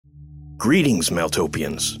Greetings,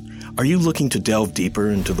 Meltopians. Are you looking to delve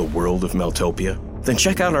deeper into the world of Meltopia? Then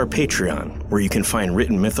check out our Patreon, where you can find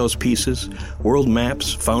written mythos pieces, world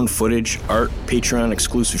maps, found footage, art,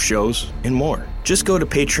 Patreon-exclusive shows, and more. Just go to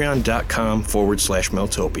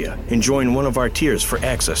patreon.com/Meltopia and join one of our tiers for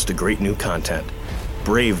access to great new content.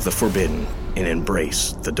 Brave the forbidden and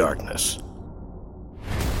embrace the darkness.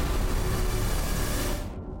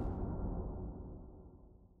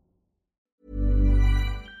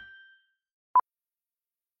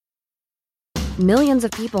 Millions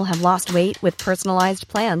of people have lost weight with personalized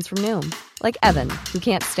plans from Noom. Like Evan, who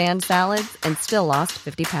can't stand salads and still lost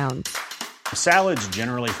 50 pounds. Salads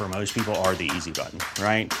generally for most people are the easy button,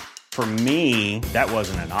 right? For me, that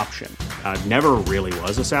wasn't an option. I never really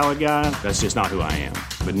was a salad guy. That's just not who I am.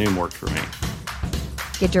 But Noom worked for me.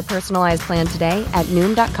 Get your personalized plan today at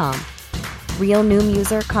Noom.com. Real Noom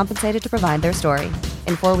user compensated to provide their story.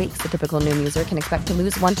 In 4 weeks, the typical Noom user can expect to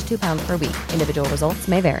lose 1 to 2 pounds per week. Individual results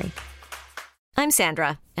may vary. I'm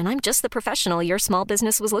Sandra, and I'm just the professional your small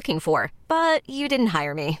business was looking for. But you didn't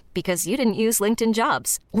hire me because you didn't use LinkedIn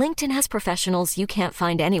Jobs. LinkedIn has professionals you can't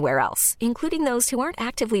find anywhere else, including those who aren't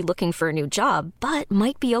actively looking for a new job, but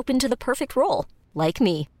might be open to the perfect role, like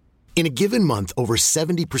me. In a given month, over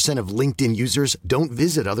 70% of LinkedIn users don't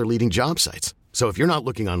visit other leading job sites. So if you're not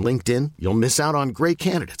looking on LinkedIn, you'll miss out on great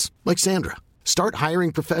candidates like Sandra. Start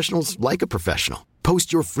hiring professionals like a professional.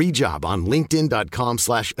 Post your free job on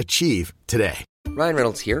linkedin.com/achieve today. Ryan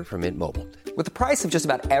Reynolds here from Mint Mobile. With the price of just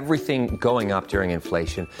about everything going up during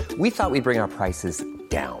inflation, we thought we'd bring our prices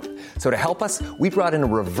down. So to help us, we brought in a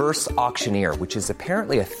reverse auctioneer, which is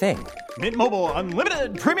apparently a thing. Mint Mobile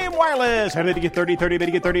Unlimited Premium Wireless. How to get 30, 30, bit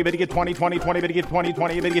to get 30, bit to get 20, 20, 20, bit to get 20,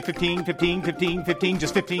 20, bit to get 15, 15, 15, 15,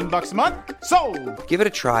 just $15 a month? Sold! Give it a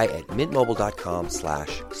try at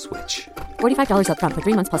mintmobile.com/switch. $45 up front for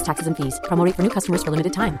 3 months plus taxes and fees. Promo rate for new customers for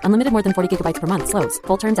limited time. Unlimited more than 40 gigabytes per month. Slows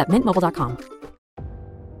full terms at mintmobile.com.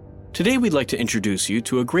 Today we'd like to introduce you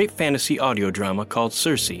to a great fantasy audio drama called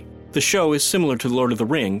Circe. The show is similar to Lord of the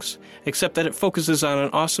Rings, except that it focuses on an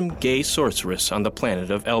awesome gay sorceress on the planet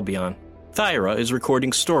of Albion. Thyra is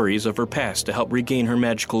recording stories of her past to help regain her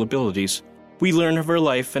magical abilities. We learn of her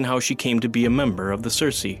life and how she came to be a member of the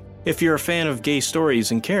Circe. If you're a fan of gay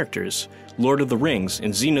stories and characters, Lord of the Rings,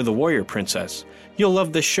 and Xena the Warrior Princess, you'll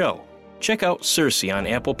love this show. Check out Circe on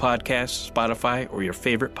Apple Podcasts, Spotify, or your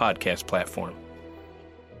favorite podcast platform.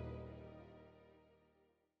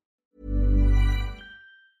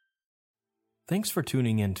 Thanks for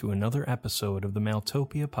tuning in to another episode of the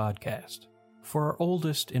Meltopia Podcast. For our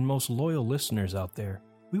oldest and most loyal listeners out there,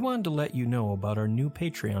 we wanted to let you know about our new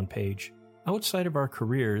Patreon page. Outside of our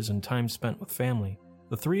careers and time spent with family,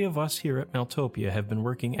 the three of us here at Meltopia have been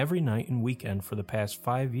working every night and weekend for the past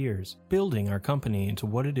 5 years, building our company into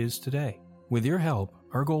what it is today. With your help,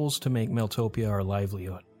 our goal is to make Meltopia our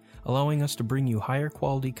livelihood, allowing us to bring you higher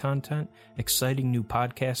quality content, exciting new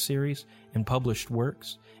podcast series, and published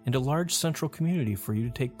works, and a large central community for you to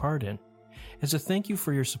take part in. As a thank you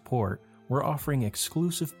for your support, we're offering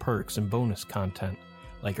exclusive perks and bonus content,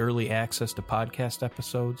 like early access to podcast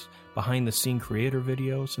episodes, behind-the-scene creator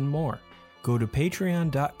videos, and more. Go to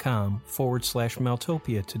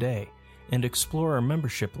patreon.com/Meltopia today and explore our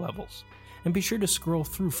membership levels. And be sure to scroll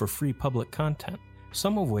through for free public content,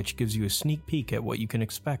 some of which gives you a sneak peek at what you can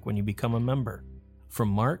expect when you become a member. From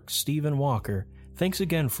Mark, Steve, and Walker, thanks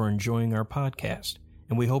again for enjoying our podcast,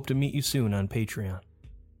 and we hope to meet you soon on Patreon.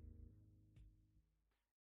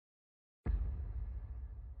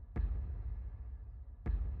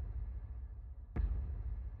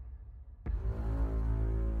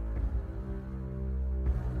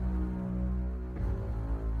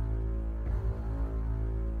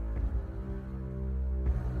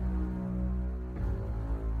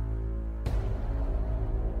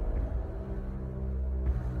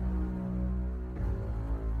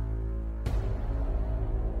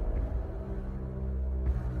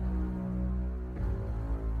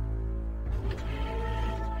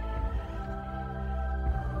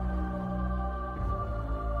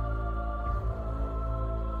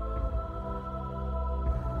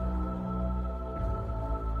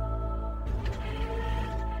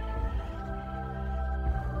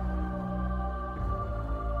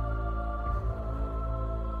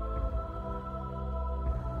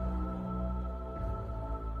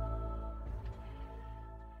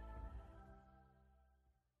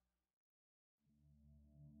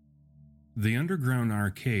 The underground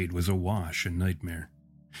arcade was awash in nightmare,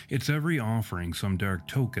 its every offering some dark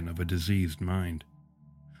token of a diseased mind.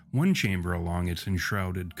 One chamber along its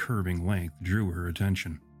enshrouded, curving length drew her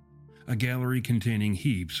attention. A gallery containing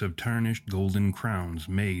heaps of tarnished golden crowns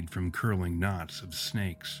made from curling knots of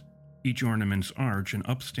snakes. each ornament's arch an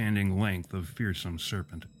upstanding length of fearsome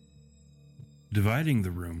serpent. Dividing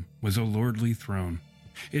the room was a lordly throne,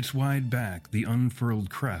 its wide back the unfurled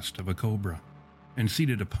crest of a cobra, and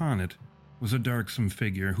seated upon it was a darksome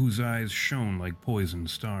figure whose eyes shone like poisoned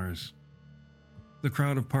stars. The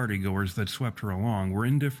crowd of partygoers that swept her along were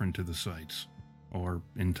indifferent to the sights, or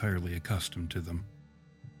entirely accustomed to them.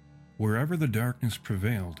 Wherever the darkness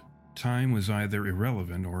prevailed, time was either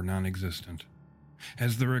irrelevant or non-existent,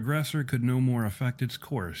 as the regressor could no more affect its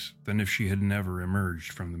course than if she had never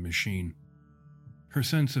emerged from the machine. Her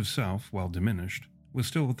sense of self, while diminished, was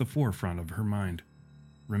still at the forefront of her mind,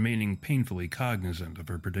 remaining painfully cognizant of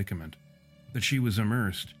her predicament, that she was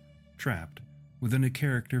immersed, trapped, within a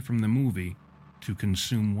character from the movie To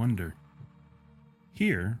Consume Wonder.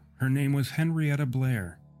 Here, her name was Henrietta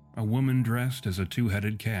Blair, a woman dressed as a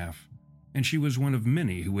two-headed calf, and she was one of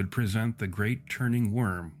many who would present the great turning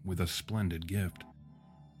worm with a splendid gift,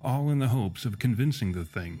 all in the hopes of convincing the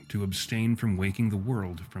thing to abstain from waking the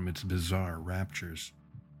world from its bizarre raptures.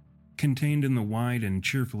 Contained in the wide and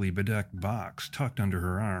cheerfully bedecked box tucked under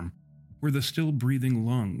her arm were the still-breathing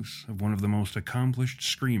lungs of one of the most accomplished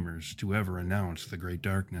screamers to ever announce the great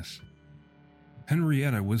darkness.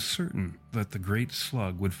 Henrietta was certain that the great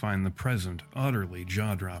slug would find the present utterly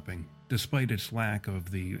jaw-dropping, despite its lack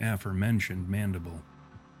of the aforementioned mandible.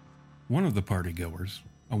 One of the partygoers,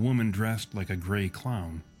 a woman dressed like a gray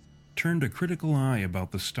clown, turned a critical eye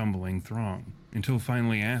about the stumbling throng, until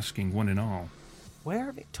finally asking one and all, "Where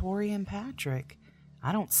are Victoria and Patrick?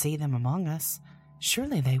 I don't see them among us.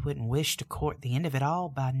 Surely they wouldn't wish to court the end of it all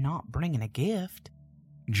by not bringing a gift."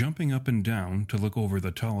 Jumping up and down to look over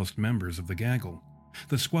the tallest members of the gaggle,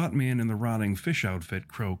 the squat man in the rotting fish outfit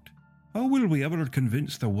croaked, "How will we ever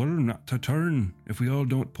convince the world not to turn if we all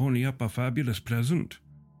don't pony up a fabulous present?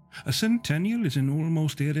 A centennial is an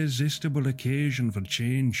almost irresistible occasion for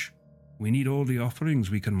change. We need all the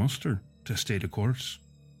offerings we can muster to stay the course."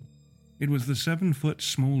 It was the 7-foot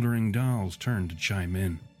smoldering doll's turn to chime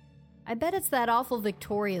in. "I bet it's that awful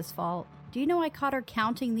Victoria's fault. Do you know I caught her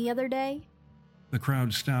counting the other day?" The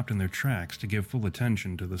crowd stopped in their tracks to give full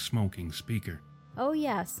attention to the smoking speaker. "Oh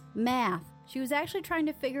yes, math. She was actually trying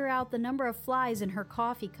to figure out the number of flies in her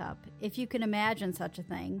coffee cup, if you can imagine such a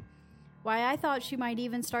thing. Why, I thought she might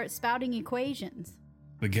even start spouting equations."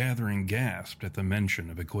 The gathering gasped at the mention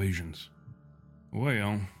of equations.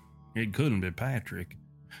 "Well, it couldn't be Patrick.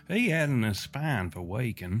 He hadn't a spine for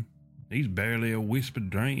waking. He's barely a whispered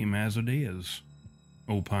dream as it is,"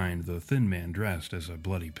 opined the thin man dressed as a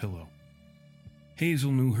bloody pillow.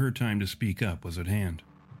 Hazel knew her time to speak up was at hand.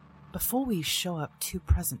 "Before we show up too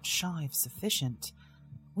present shy of sufficient,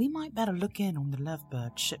 we might better look in on the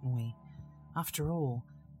lovebird, shouldn't we? After all,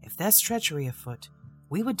 if there's treachery afoot,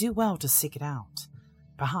 we would do well to seek it out.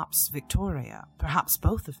 Perhaps Victoria, perhaps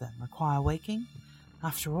both of them, require waking.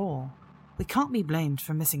 After all, we can't be blamed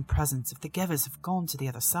for missing presents if the givers have gone to the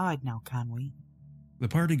other side now, can we?" The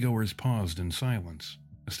partygoers paused in silence,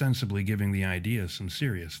 ostensibly giving the idea some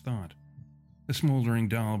serious thought. The smoldering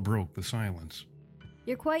doll broke the silence.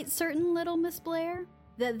 "You're quite certain, little Miss Blair,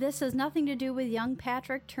 that this has nothing to do with young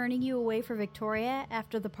Patrick turning you away for Victoria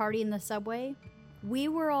after the party in the subway? We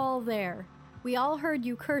were all there. We all heard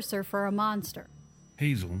you curse her for a monster."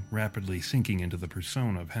 Hazel, rapidly sinking into the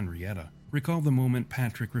persona of Henrietta, recalled the moment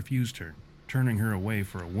Patrick refused her, turning her away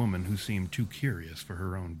for a woman who seemed too curious for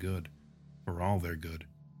her own good, for all their good.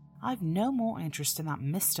 "I've no more interest in that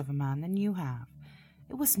mist of a man than you have.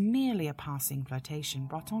 It was merely a passing flirtation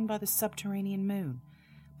brought on by the subterranean moon.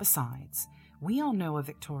 Besides, we all know of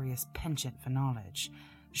Victoria's penchant for knowledge.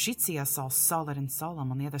 She'd see us all solid and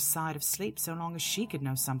solemn on the other side of sleep so long as she could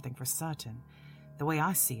know something for certain. The way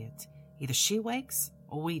I see it, either she wakes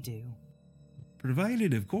or we do."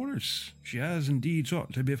 "Provided, of course, she has indeed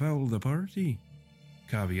sought to befoul the party,"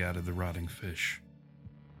 caveated the rotting fish.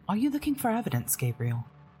 "Are you looking for evidence, Gabriel?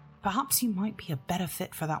 Perhaps you might be a better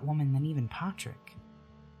fit for that woman than even Patrick."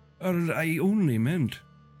 I only meant..."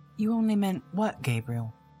 "You only meant what,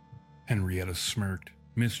 Gabriel?" Henrietta smirked,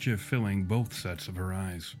 mischief filling both sets of her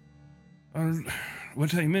eyes.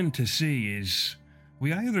 What I meant to say is,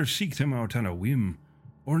 we either seek them out on a whim,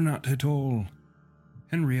 or not at all."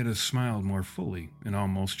 Henrietta smiled more fully and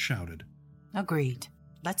almost shouted. "Agreed.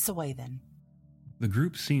 Let's away then." The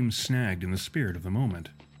group seemed snagged in the spirit of the moment,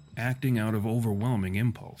 acting out of overwhelming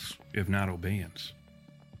impulse, if not obedience.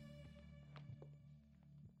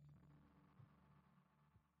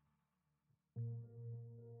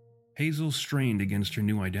 Hazel strained against her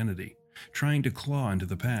new identity, trying to claw into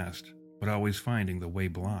the past, but always finding the way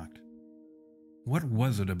blocked. What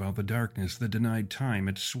was it about the darkness that denied time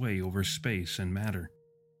its sway over space and matter?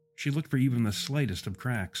 She looked for even the slightest of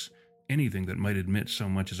cracks, anything that might admit so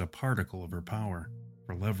much as a particle of her power,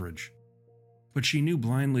 for leverage. But she knew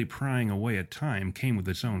blindly prying away at time came with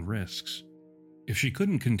its own risks. If she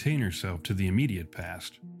couldn't contain herself to the immediate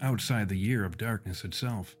past, outside the year of darkness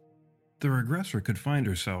itself, the regressor could find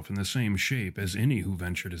herself in the same shape as any who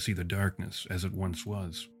ventured to see the darkness as it once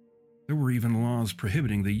was. There were even laws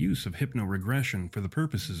prohibiting the use of hypnoregression for the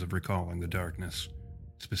purposes of recalling the darkness,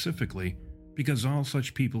 specifically because all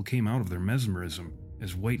such people came out of their mesmerism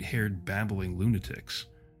as white-haired babbling lunatics,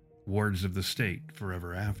 wards of the state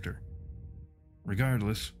forever after.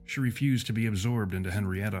 Regardless, she refused to be absorbed into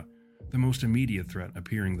Henrietta, the most immediate threat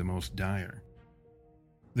appearing the most dire.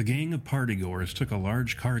 The gang of partygoers took a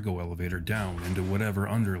large cargo elevator down into whatever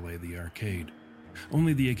underlay the arcade.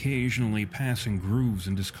 Only the occasionally passing grooves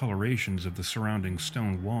and discolorations of the surrounding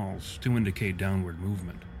stone walls to indicate downward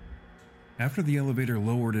movement. After the elevator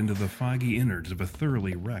lowered into the foggy innards of a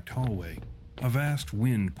thoroughly wrecked hallway, a vast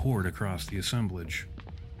wind poured across the assemblage,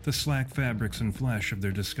 the slack fabrics and flesh of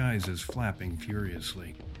their disguises flapping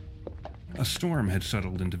furiously. A storm had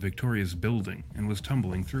settled into Victoria's building and was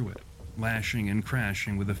tumbling through it, lashing and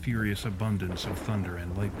crashing with a furious abundance of thunder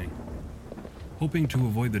and lightning. Hoping to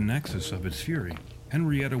avoid the nexus of its fury,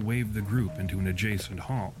 Henrietta waved the group into an adjacent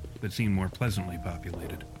hall that seemed more pleasantly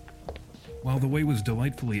populated. While the way was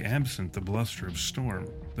delightfully absent the bluster of storm,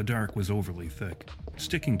 the dark was overly thick,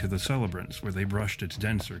 sticking to the celebrants where they brushed its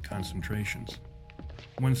denser concentrations.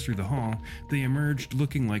 Once through the hall, they emerged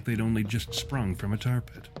looking like they'd only just sprung from a tar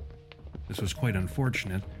pit. This was quite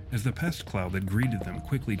unfortunate, as the pest cloud that greeted them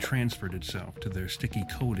quickly transferred itself to their sticky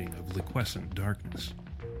coating of liquescent darkness.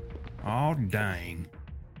 Aw dang.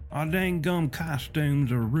 Our dang gum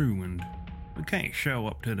costumes are ruined. We can't show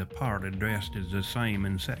up to the party dressed as the same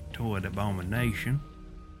insectoid abomination.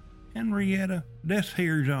 Henrietta, this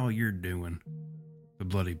here's all you're doing. The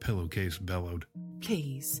bloody pillowcase bellowed.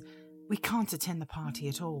 Please, we can't attend the party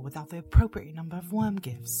at all without the appropriate number of worm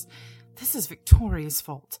gifts. This is Victoria's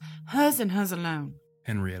fault. Hers and hers alone.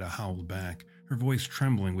 Henrietta howled back, her voice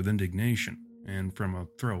trembling with indignation, and from a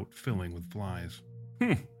throat filling with flies.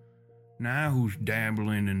 Now who's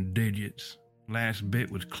dabbling in digits? Last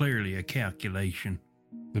bit was clearly a calculation.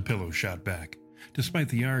 The pillow shot back. Despite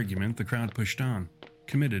the argument, the crowd pushed on,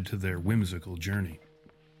 committed to their whimsical journey.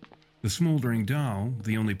 The smoldering doll,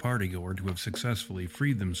 the only partygoer to have successfully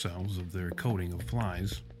freed themselves of their coating of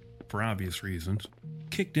flies, for obvious reasons,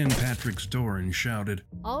 kicked in Patrick's door and shouted,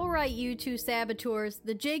 "All right, you two saboteurs,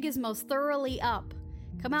 the jig is most thoroughly up.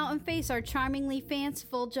 Come out and face our charmingly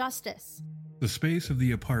fanciful justice." The space of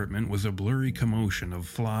the apartment was a blurry commotion of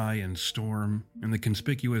fly and storm, and the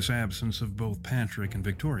conspicuous absence of both Patrick and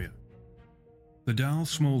Victoria. The doll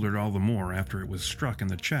smoldered all the more after it was struck in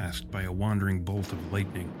the chest by a wandering bolt of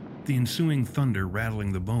lightning, the ensuing thunder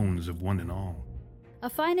rattling the bones of one and all. A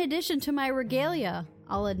fine addition to my regalia,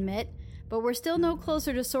 I'll admit, but we're still no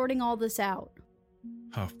closer to sorting all this out,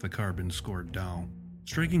 huffed the carbon-scored doll.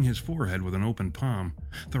 Striking his forehead with an open palm,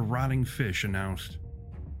 the rotting fish announced,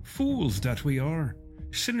 "Fools that we are!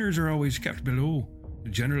 Sinners are always kept below,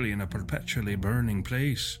 generally in a perpetually burning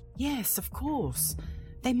place." Yes, of course.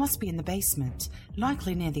 They must be in the basement,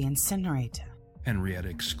 likely near the incinerator, Henrietta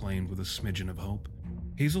exclaimed with a smidgen of hope.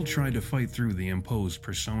 Hazel tried to fight through the imposed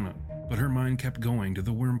persona, but her mind kept going to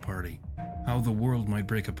the worm party, how the world might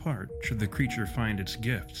break apart should the creature find its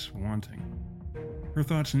gifts wanting. Her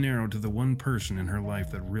thoughts narrowed to the one person in her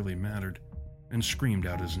life that really mattered, and screamed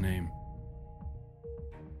out his name.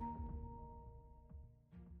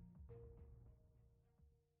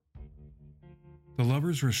 The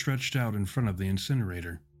lovers were stretched out in front of the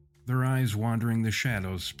incinerator, their eyes wandering the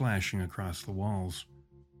shadows splashing across the walls.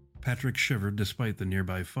 Patrick shivered despite the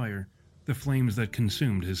nearby fire, the flames that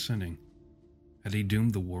consumed his sinning. Had he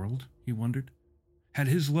doomed the world, he wondered? Had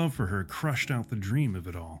his love for her crushed out the dream of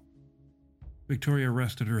it all? Victoria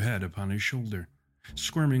rested her head upon his shoulder,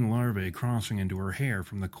 squirming larvae crossing into her hair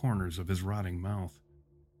from the corners of his rotting mouth.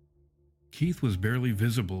 Keith was barely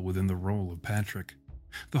visible within the role of Patrick,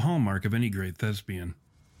 the hallmark of any great thespian.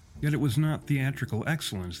 Yet it was not theatrical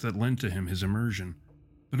excellence that lent to him his immersion,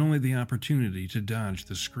 but only the opportunity to dodge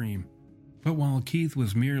the scream. But while Keith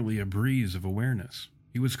was merely a breeze of awareness,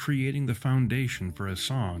 he was creating the foundation for a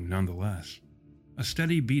song nonetheless, a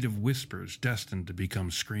steady beat of whispers destined to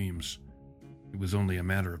become screams. It was only a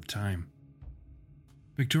matter of time.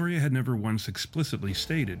 Victoria had never once explicitly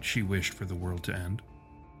stated she wished for the world to end,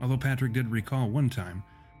 although Patrick did recall one time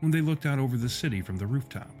when they looked out over the city from the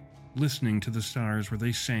rooftop, listening to the stars where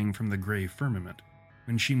they sang from the gray firmament,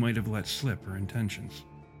 when she might have let slip her intentions,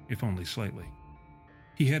 if only slightly.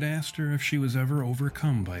 He had asked her if she was ever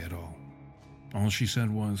overcome by it all. All she said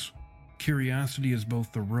was, Curiosity is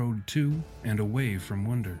both the road to and away from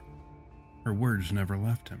wonder. Her words never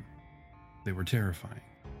left him. They were terrifying.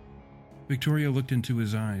 Victoria looked into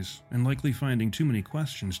his eyes, and likely finding too many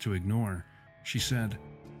questions to ignore, she said,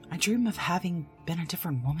 I dream of having been a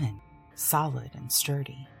different woman, solid and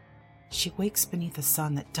sturdy. She wakes beneath a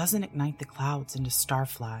sun that doesn't ignite the clouds into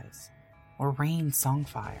starflies or rain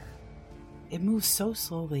songfire. It moves so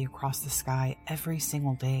slowly across the sky every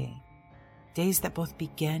single day. Days that both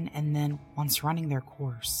begin and then, once running their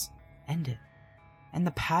course, end it. And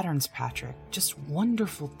the patterns, Patrick, just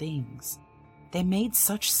wonderful things. They made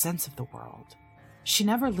such sense of the world. She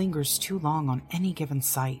never lingers too long on any given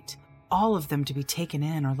site, all of them to be taken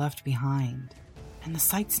in or left behind. And the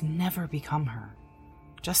sights never become her,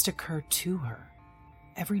 just occur to her.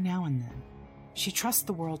 Every now and then, she trusts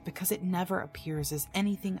the world because it never appears as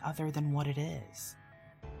anything other than what it is.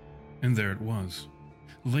 And there it was,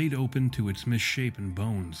 laid open to its misshapen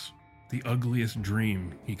bones, the ugliest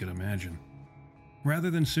dream he could imagine.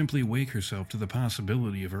 Rather than simply wake herself to the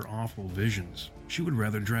possibility of her awful visions, she would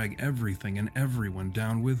rather drag everything and everyone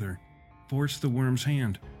down with her, force the worm's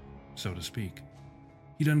hand, so to speak.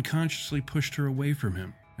 He'd unconsciously pushed her away from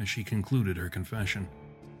him as she concluded her confession.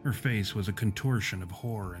 Her face was a contortion of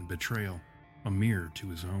horror and betrayal, a mirror to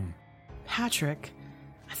his own. Patrick,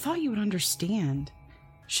 I thought you would understand.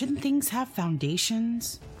 Shouldn't things have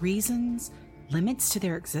foundations, reasons, limits to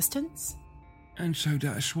their existence? And so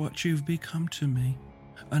that's what you've become to me,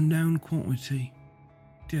 a known quantity,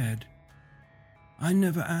 dead. I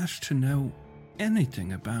never asked to know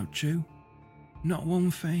anything about you, not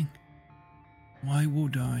one thing. Why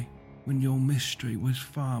would I, when your mystery was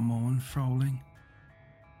far more enthralling?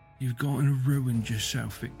 You've gone and ruined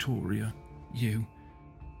yourself, Victoria, you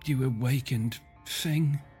awakened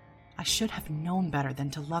thing. I should have known better than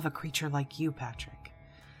to love a creature like you, Patrick.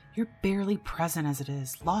 You're barely present as it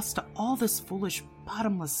is, lost to all this foolish,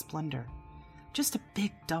 bottomless splendor. Just a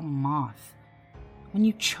big, dumb moth. When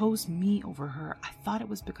you chose me over her, I thought it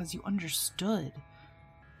was because you understood.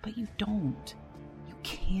 But you don't. You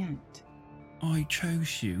can't. I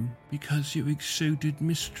chose you because you exuded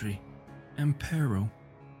mystery and peril.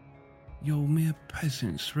 Your mere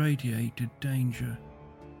presence radiated danger,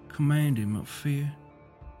 commanding my fear,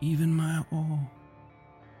 even my awe.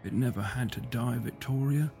 It never had to die,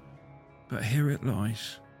 Victoria. But here it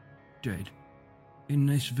lies, dead, in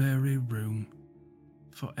this very room,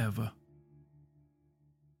 forever.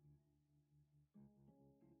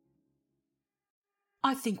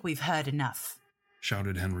 I think we've heard enough,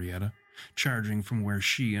 shouted Henrietta, charging from where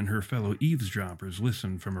she and her fellow eavesdroppers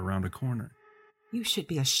listened from around a corner. You should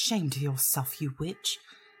be ashamed of yourself, you witch.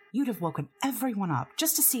 You'd have woken everyone up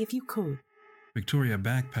just to see if you could. Victoria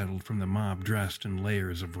backpedaled from the mob dressed in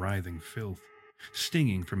layers of writhing filth,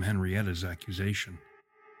 stinging from Henrietta's accusation.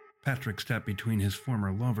 Patrick stepped between his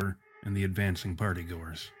former lover and the advancing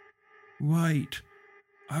partygoers. Wait,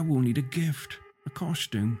 I will need a gift, a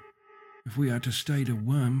costume. If we are to stay the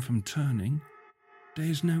worm from turning,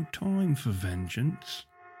 there's no time for vengeance.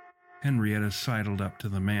 Henrietta sidled up to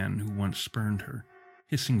the man who once spurned her,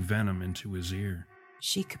 hissing venom into his ear.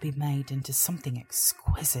 She could be made into something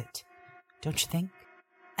exquisite, don't you think?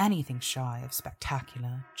 Anything shy of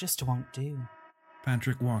spectacular just won't do.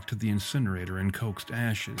 Patrick walked to the incinerator and coaxed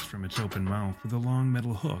ashes from its open mouth with a long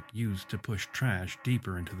metal hook used to push trash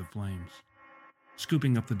deeper into the flames.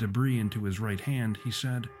 Scooping up the debris into his right hand, he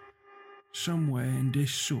said, Somewhere in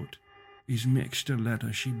this soot is mixed a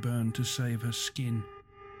letter she burned to save her skin.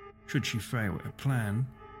 Should she fail at a plan,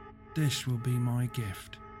 this will be my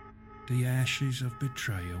gift. The ashes of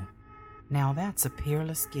betrayal. Now that's a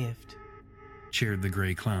peerless gift, cheered the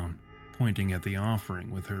gray clown, pointing at the offering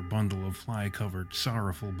with her bundle of fly-covered,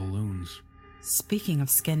 sorrowful balloons. Speaking of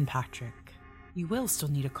skin, Patrick, you will still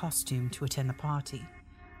need a costume to attend the party,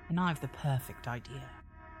 and I've the perfect idea.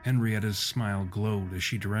 Henrietta's smile glowed as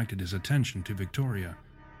she directed his attention to Victoria,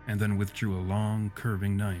 and then withdrew a long,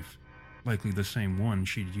 curving knife, likely the same one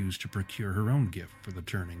she'd used to procure her own gift for the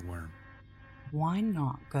turning worm. Why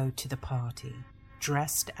not go to the party,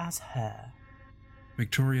 dressed as her?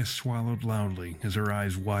 Victoria swallowed loudly as her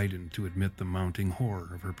eyes widened to admit the mounting horror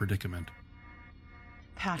of her predicament.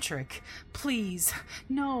 Patrick, please,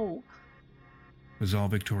 no, was all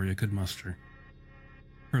Victoria could muster.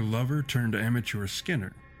 Her lover turned to amateur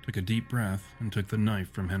Skinner, took a deep breath, and took the knife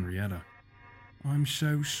from Henrietta. I'm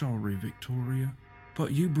so sorry, Victoria,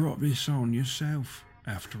 but you brought this on yourself,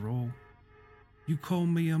 after all. You call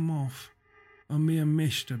me a moth, a mere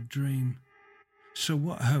mist of dream. So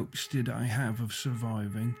what hopes did I have of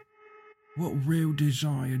surviving? What real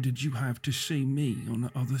desire did you have to see me on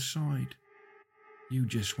the other side? You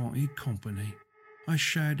just wanted company, I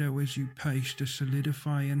shadow as you pace the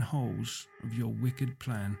solidifying holes of your wicked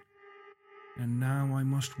plan. And now I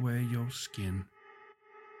must wear your skin.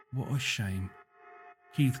 What a shame."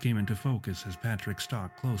 Keith came into focus as Patrick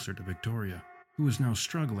stalked closer to Victoria, who was now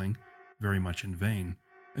struggling, very much in vain,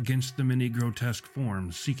 against the many grotesque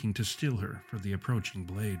forms seeking to still her for the approaching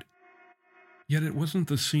blade. Yet it wasn't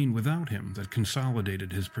the scene without him that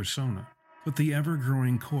consolidated his persona, but the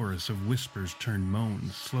ever-growing chorus of whispers turned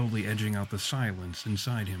moans slowly edging out the silence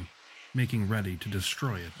inside him, making ready to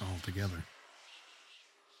destroy it altogether.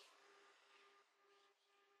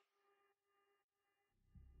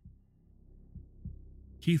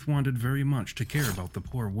 Keith wanted very much to care about the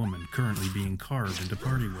poor woman currently being carved into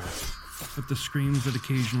party wear, but the screams that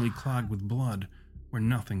occasionally clogged with blood were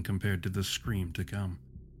nothing compared to the scream to come.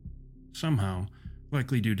 Somehow,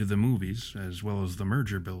 likely due to the movies, as well as the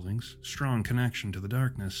merger building's strong connection to the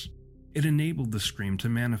darkness, it enabled the scream to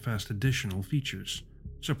manifest additional features,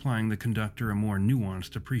 supplying the conductor a more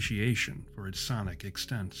nuanced appreciation for its sonic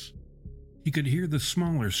extents. He could hear the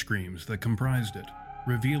smaller screams that comprised it,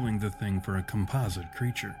 revealing the thing for a composite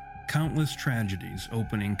creature. Countless tragedies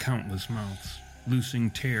opening countless mouths, loosing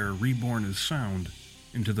terror reborn as sound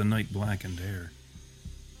into the night-blackened air.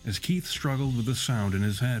 As Keith struggled with the sound in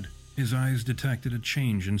his head, his eyes detected a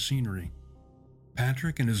change in scenery.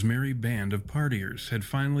 Patrick and his merry band of partiers had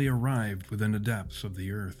finally arrived within the depths of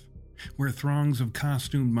the earth, where throngs of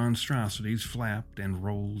costumed monstrosities flapped and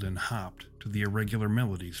rolled and hopped to the irregular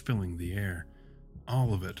melodies filling the air,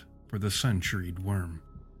 all of it for the centuried worm.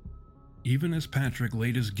 Even as Patrick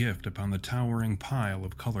laid his gift upon the towering pile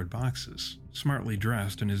of colored boxes, smartly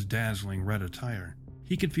dressed in his dazzling red attire,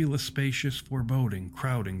 he could feel a spacious foreboding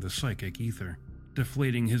crowding the psychic ether,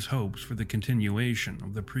 deflating his hopes for the continuation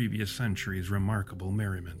of the previous century's remarkable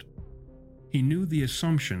merriment. He knew the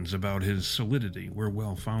assumptions about his solidity were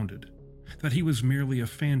well-founded, that he was merely a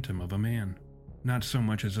phantom of a man, not so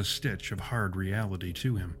much as a stitch of hard reality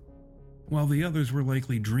to him. While the others were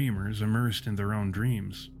likely dreamers immersed in their own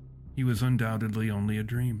dreams, he was undoubtedly only a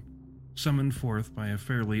dream, summoned forth by a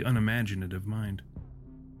fairly unimaginative mind.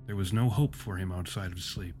 There was no hope for him outside of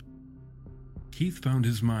sleep. Keith found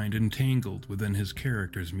his mind entangled within his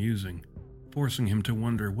character's musing, forcing him to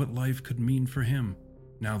wonder what life could mean for him,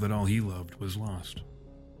 now that all he loved was lost.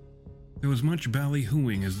 There was much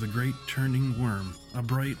ballyhooing as the great turning worm, a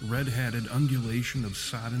bright red-hatted undulation of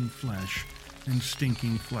sodden flesh and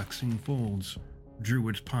stinking flexing folds, drew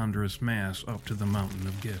its ponderous mass up to the mountain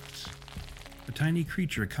of gifts. A tiny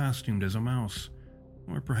creature costumed as a mouse,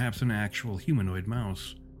 or perhaps an actual humanoid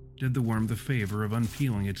mouse, did the worm the favor of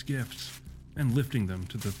unpeeling its gifts and lifting them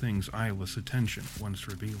to the thing's eyeless attention once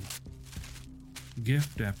revealed.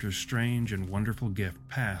 Gift after strange and wonderful gift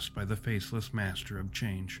passed by the faceless master of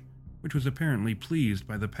change, which was apparently pleased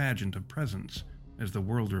by the pageant of presents as the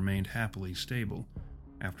world remained happily stable,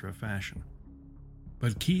 after a fashion.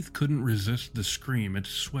 But Keith couldn't resist the scream its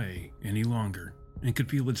sway any longer, and could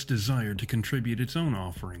feel its desire to contribute its own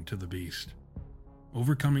offering to the beast.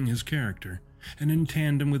 Overcoming his character, and in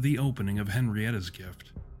tandem with the opening of Henrietta's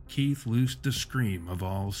gift, Keith loosed the scream of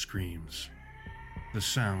all screams, the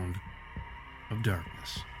sound of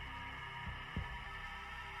darkness.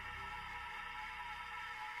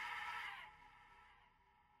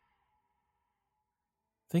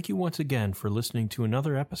 Thank you once again for listening to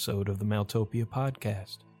another episode of the Maltopia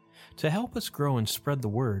podcast. To help us grow and spread the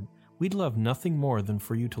word, we'd love nothing more than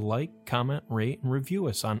for you to like, comment, rate, and review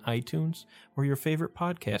us on iTunes or your favorite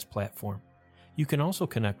podcast platform. You can also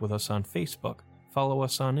connect with us on Facebook, follow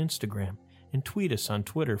us on Instagram, and tweet us on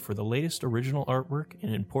Twitter for the latest original artwork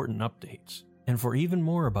and important updates. And for even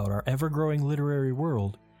more about our ever-growing literary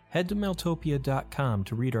world, head to Maltopia.com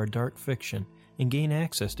to read our dark fiction and gain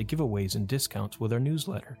access to giveaways and discounts with our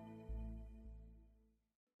newsletter.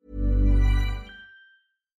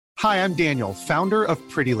 Hi, I'm Daniel, founder of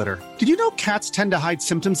Pretty Litter. Did you know cats tend to hide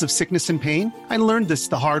symptoms of sickness and pain? I learned this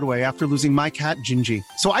the hard way after losing my cat, Gingy.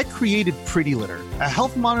 So I created Pretty Litter, a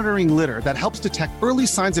health monitoring litter that helps detect early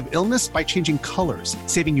signs of illness by changing colors,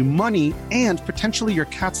 saving you money and potentially your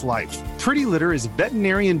cat's life. Pretty Litter is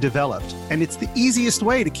veterinarian developed, and it's the easiest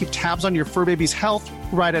way to keep tabs on your fur baby's health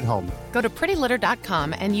right at home. Go to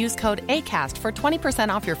prettylitter.com and use code ACAST for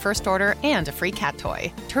 20% off your first order and a free cat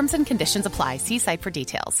toy. Terms and conditions apply. See site for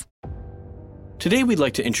details. Today we'd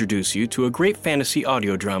like to introduce you to a great fantasy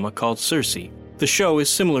audio drama called Circe. The show is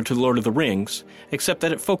similar to Lord of the Rings, except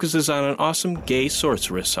that it focuses on an awesome gay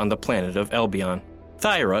sorceress on the planet of Albion.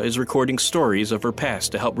 Thyra is recording stories of her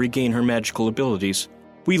past to help regain her magical abilities.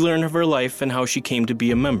 We learn of her life and how she came to be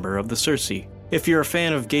a member of the Circe. If you're a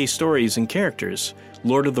fan of gay stories and characters,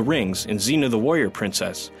 Lord of the Rings, and Xena the Warrior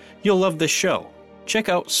Princess, you'll love this show. Check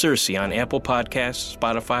out Circe on Apple Podcasts,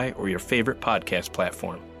 Spotify, or your favorite podcast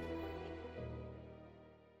platform.